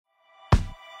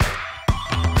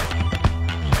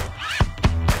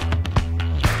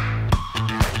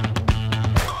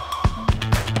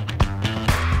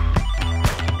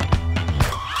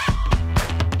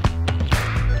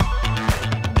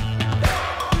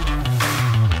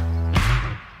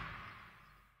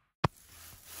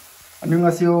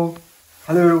Annyeonghaseyo.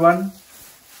 Hello everyone.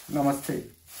 Namaste.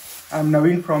 I'm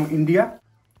Naveen from India.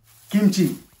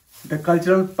 Kimchi, the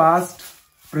cultural past,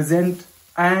 present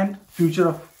and future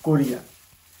of Korea.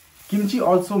 Kimchi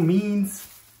also means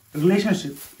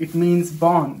relationship. It means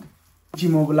bond. Kimchi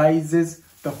mobilizes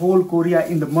the whole Korea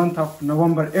in the month of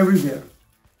November everywhere.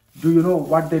 Do you know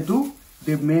what they do?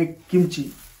 They make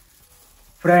kimchi.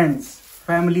 Friends,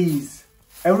 families,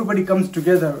 everybody comes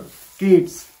together.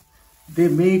 Kids, they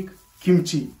make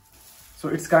kimchi. So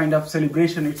it's kind of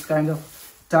celebration, it's kind of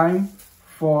time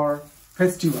for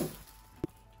festival.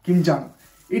 Kimjang,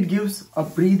 it gives a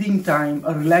breathing time,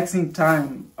 a relaxing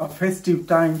time, a festive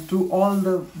time to all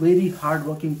the very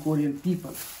hardworking Korean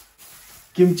people.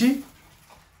 Kimchi,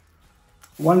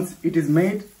 once it is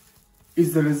made,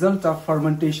 is the result of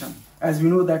fermentation. As we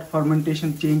know that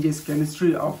fermentation changes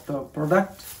chemistry of the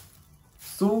product,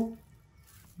 so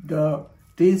the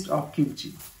taste of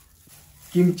kimchi.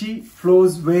 Kimchi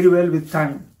flows very well with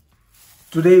time.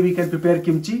 Today we can prepare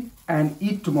kimchi and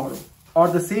eat tomorrow, or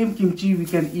the same kimchi we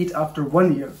can eat after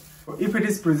 1 year. If it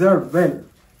is preserved well,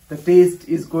 the taste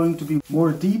is going to be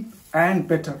more deep and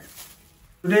better.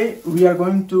 Today we are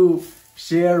going to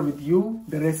share with you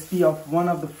the recipe of one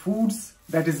of the foods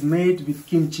that is made with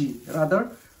kimchi, rather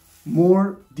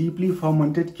more deeply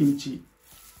fermented kimchi.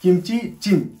 Kimchi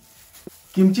chim.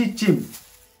 Kimchi chim.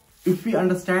 If we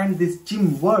understand this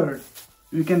chim word,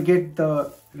 we can get the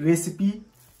recipe,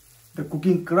 the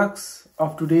cooking crux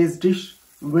of today's dish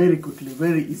very quickly,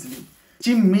 very easily.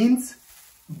 Chim means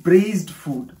braised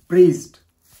food, braised.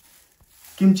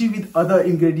 Kimchi with other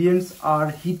ingredients are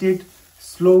heated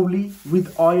slowly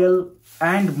with oil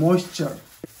and moisture.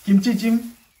 Kimchi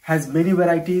chim has many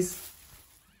varieties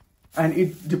and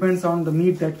it depends on the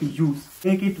meat that we use.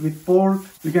 Make it with pork,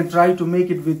 we can try to make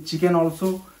it with chicken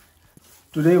also.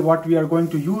 Today what we are going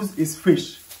to use is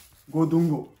fish.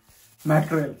 Godungo,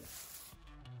 mackerel.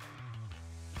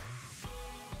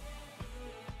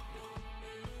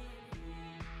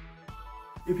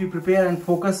 If you prepare and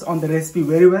focus on the recipe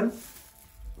very well,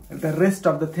 the rest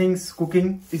of the things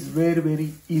cooking is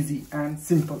very easy and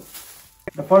simple.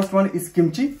 The first one is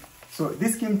kimchi. So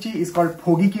this kimchi is called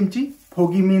phogi kimchi.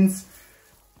 Phogi means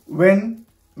when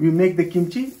we make the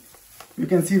kimchi, you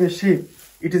can see the shape.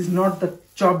 It is not the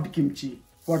chopped kimchi.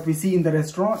 What we see in the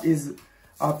restaurant is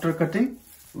after cutting,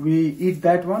 we eat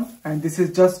that one, and this is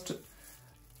just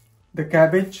the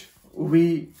cabbage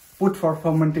we put for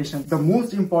fermentation. The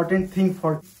most important thing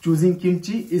for choosing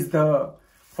kimchi is the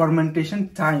fermentation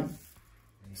time.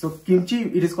 So kimchi,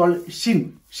 it is called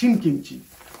shin kimchi.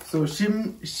 So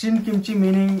shin kimchi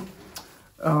meaning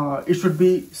it should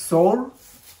be sour.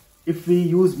 If we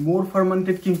use more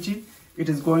fermented kimchi, it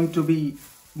is going to be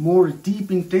more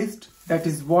deep in taste. That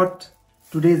is what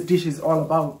today's dish is all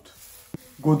about.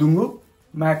 Godungo,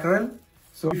 mackerel.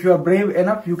 So if you are brave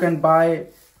enough, you can buy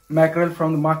mackerel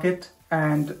from the market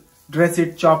and dress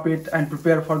it, chop it and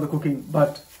prepare for the cooking.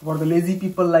 But for the lazy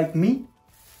people like me,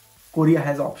 Korea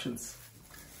has options.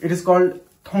 It is called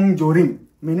thongjorim,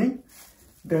 meaning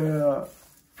the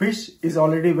fish is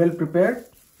already well prepared.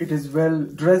 It is well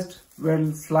dressed,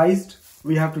 well sliced.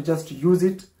 We have to just use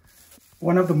it.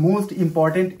 One of the most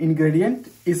important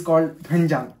ingredient is called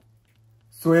Kimjang,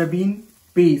 soybean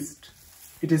paste.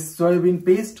 It is soybean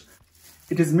paste.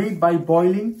 It is made by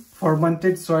boiling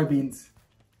fermented soybeans.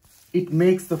 It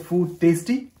makes the food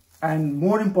tasty and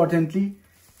more importantly,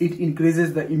 it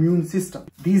increases the immune system.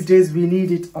 These days we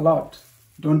need it a lot.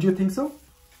 Don't you think so?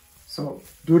 So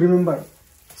do remember,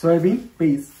 soybean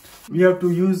paste. We have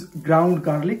to use ground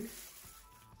garlic,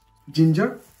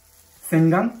 ginger,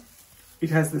 sengang. It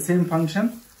has the same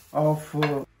function of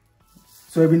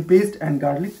soybean paste and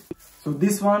garlic. So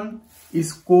this one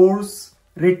is coarse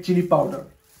red chili powder.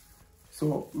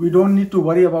 So we don't need to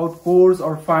worry about coarse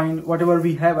or fine. Whatever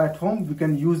we have at home, we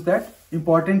can use that.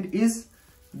 Important is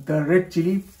the red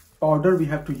chili powder we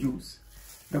have to use.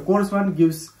 The coarse one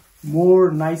gives more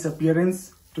nice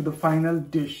appearance to the final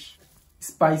dish.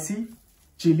 Spicy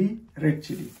chili, red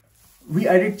chili. We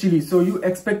added chili, so you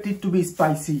expect it to be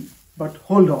spicy. But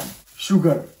hold on.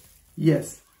 Sugar.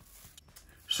 Yes.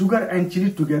 Sugar and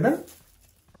chili together.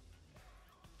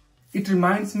 It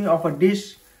reminds me of a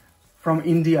dish from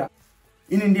India.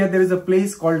 In India, there is a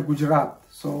place called Gujarat.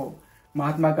 So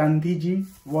Mahatma Gandhi ji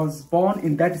was born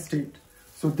in that state.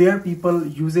 So there people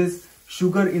uses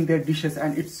sugar in their dishes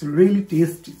and it's really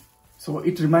tasty. So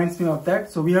it reminds me of that.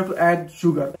 So we have to add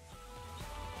sugar.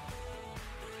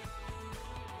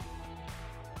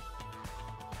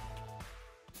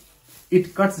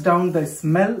 It cuts down the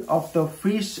smell of the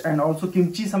fish, and also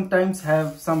kimchi sometimes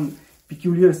have some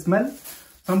peculiar smell.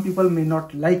 Some people may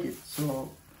not like it. So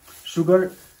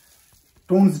sugar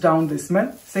tones down the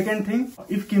smell. Second thing,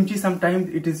 if kimchi sometimes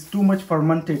it is too much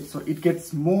fermented, so it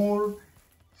gets more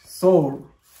sour,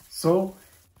 so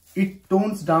it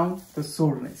tones down the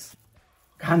sourness.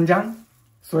 Kimjang,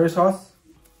 soy sauce,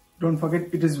 don't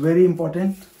forget, it is very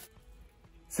important.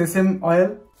 Sesame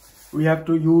oil, we have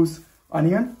to use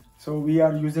onion, so we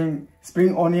are using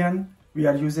spring onion, we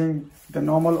are using the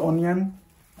normal onion,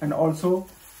 and also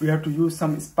we have to use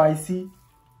some spicy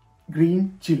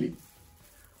green chili.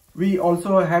 We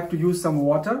also have to use some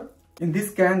water. In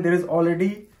this can there is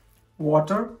already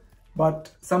water,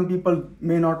 but some people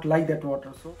may not like that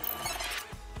water. So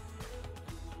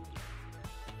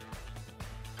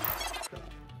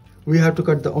we have to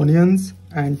cut the onions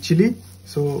and chili.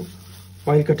 So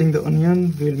while cutting the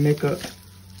onion, we will make a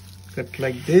cut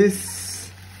like this,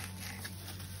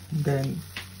 then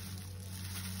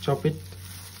chop it.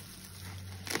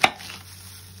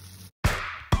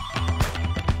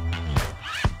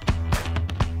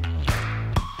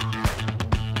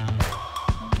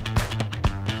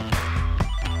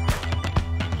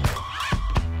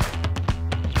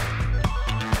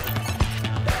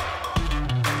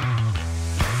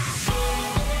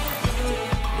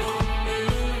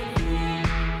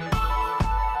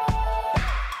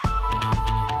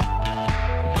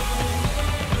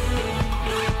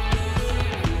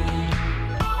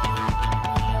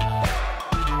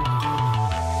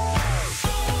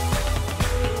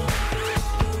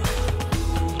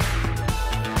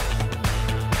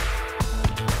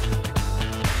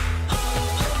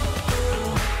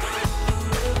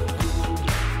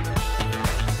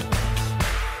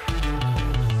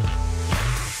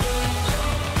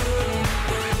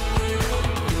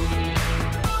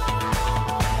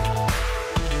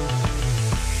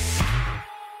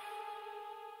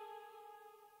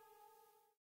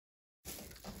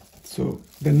 So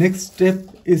the next step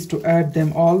is to add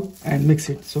them all and mix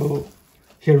it. So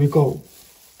here we go.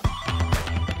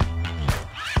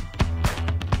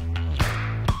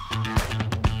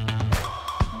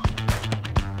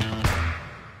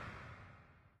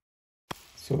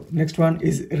 So next one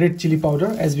is red chili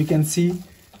powder. As we can see,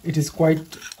 it is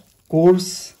quite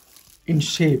coarse in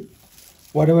shape.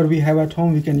 Whatever we have at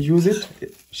home, we can use it.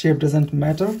 Shape doesn't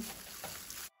matter.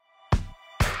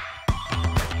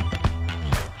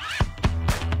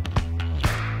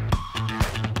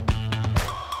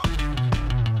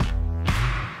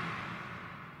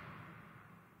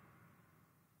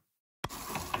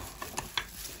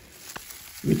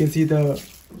 We can see the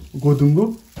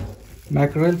godungu,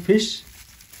 mackerel fish.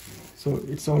 So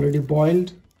it's already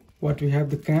boiled. What we have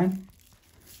the can.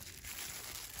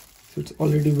 So it's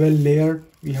already well layered.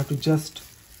 We have to just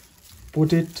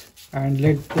put it and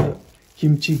let the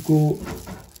kimchi go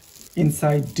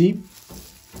inside deep.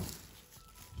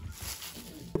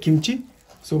 Kimchi.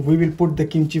 So we will put the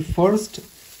kimchi first.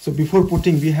 So before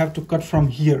putting, we have to cut from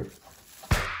here.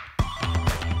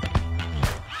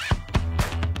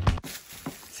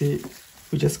 See,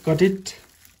 we just cut it.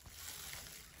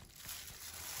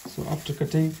 So after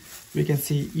cutting, we can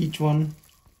see each one.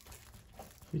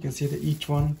 We can see each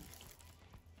one.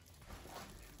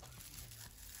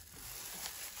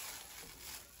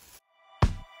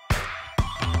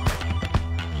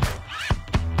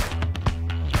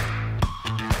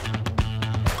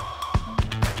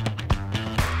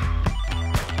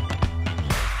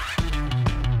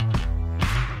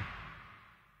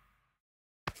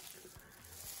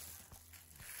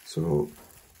 So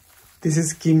this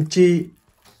is kimchi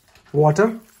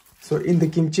water. So in the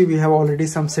kimchi we have already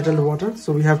some settled water,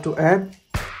 so we have to add.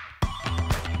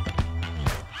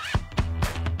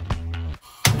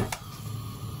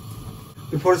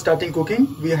 Before starting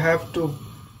cooking, we have to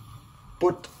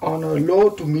put on a low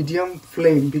to medium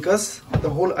flame, because the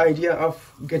whole idea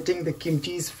of getting the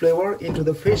kimchi's flavor into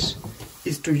the fish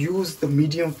is to use the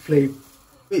medium flame.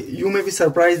 You may be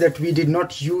surprised that we did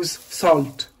not use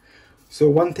salt. So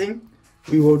one thing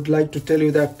we would like to tell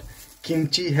you, that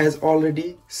kimchi has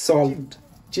already salt.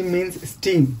 Chim means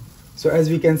steam. So as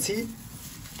we can see,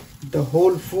 the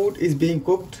whole food is being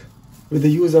cooked with the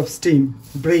use of steam,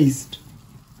 braised.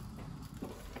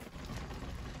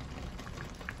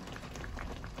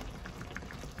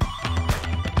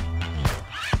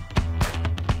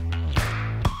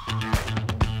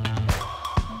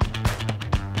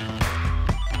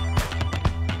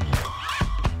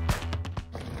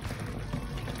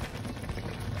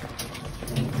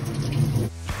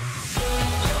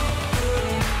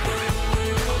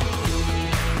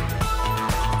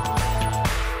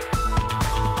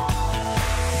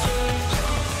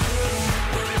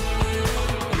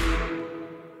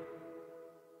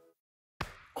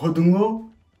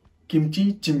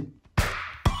 고등어김치찜.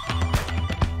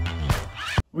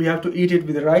 we have to eat it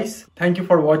with rice. Thank you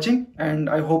for watching, and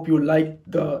I hope you liked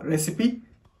the recipe.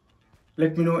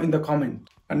 Let me know in the comment.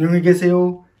 안녕히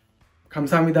계세요.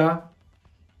 감사합니다.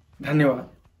 धन्यवाद.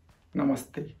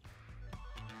 Namaste.